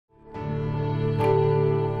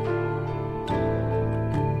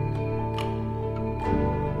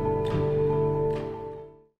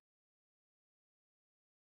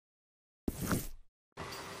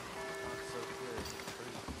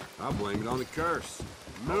I'll blame it on the curse.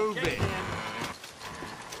 Move it.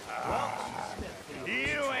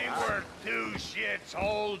 You ain't worth two shits,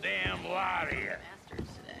 whole damn lot of you.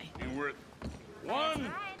 You're worth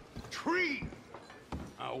one tree,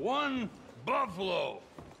 one buffalo,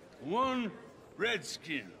 one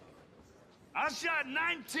redskin. I shot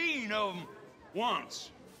 19 of them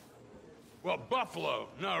once. Well, buffalo,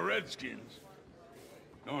 not redskins.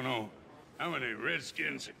 Don't know how many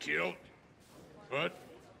redskins I killed, but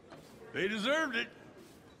they deserved it.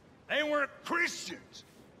 They weren't Christians,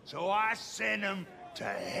 so I sent them to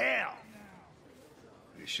hell.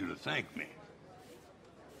 They should have thanked me.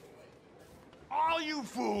 All you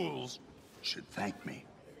fools should thank me.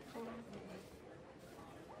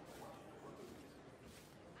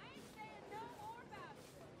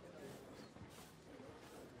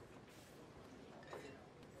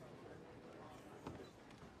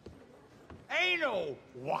 Ain't no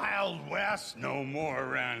Wild West no more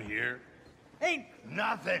around here. Ain't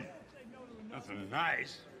nothing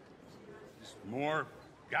nice. Just more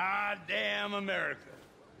goddamn America.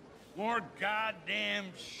 More goddamn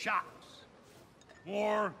shops.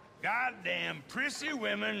 More goddamn prissy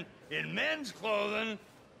women in men's clothing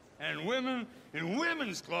and women in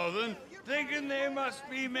women's clothing thinking they must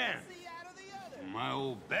be men. My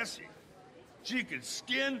old Bessie, she could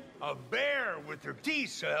skin a bear with her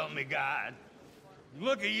teeth, so help me God.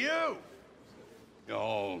 Look at you.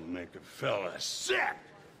 Y'all make a fella sick.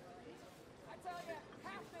 I tell you,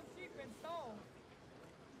 half them sheep been stolen.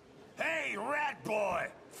 Hey, rat boy,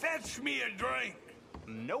 fetch me a drink.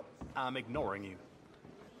 Nope, I'm ignoring you.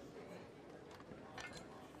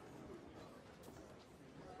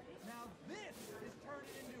 Now this is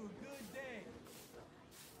turning into a good day.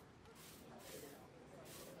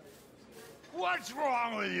 What's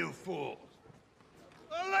wrong with you fools?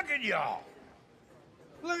 Well, look at y'all.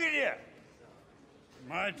 Look at you.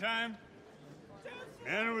 My time,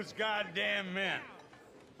 men was goddamn men.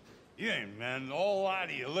 You ain't men, the whole lot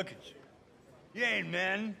of you, look at you. You ain't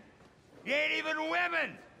men. You ain't even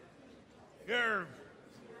women.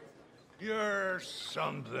 You're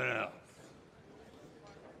something else.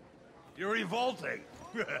 You're revolting.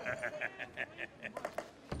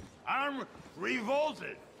 I'm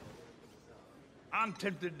revolted. I'm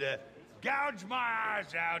tempted to gouge my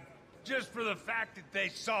eyes out just for the fact that they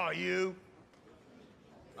saw you.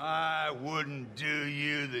 I wouldn't do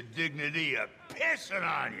you the dignity of pissing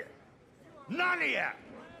on you. None of you.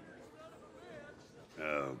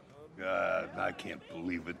 Oh, God, I can't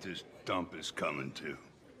believe what this dump is coming to.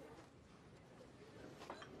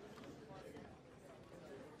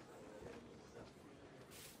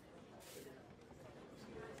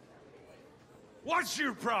 What's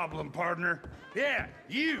your problem, partner? Yeah,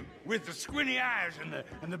 you with the squinty eyes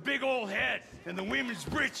and the big old head and the women's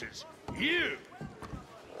breeches. You.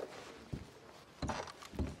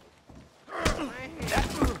 Come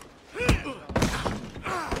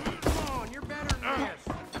on, you're better than this.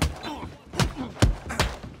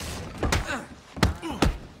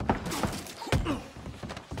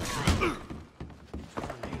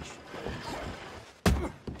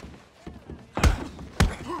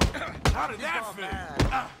 How did that fit?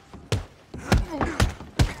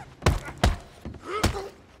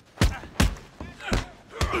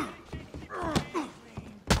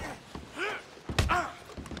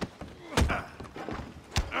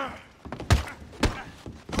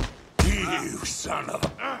 You son of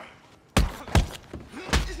a...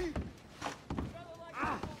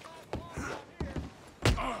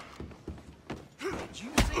 Did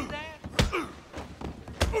you see that?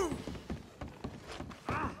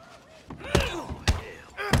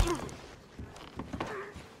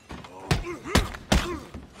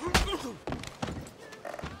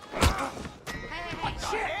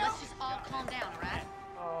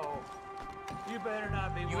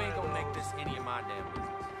 You ain't gonna make this any of my damn business.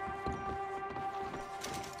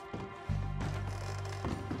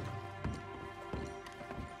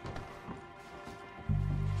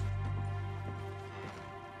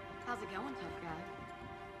 How's it going, tough guy?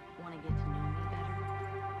 Want to get to know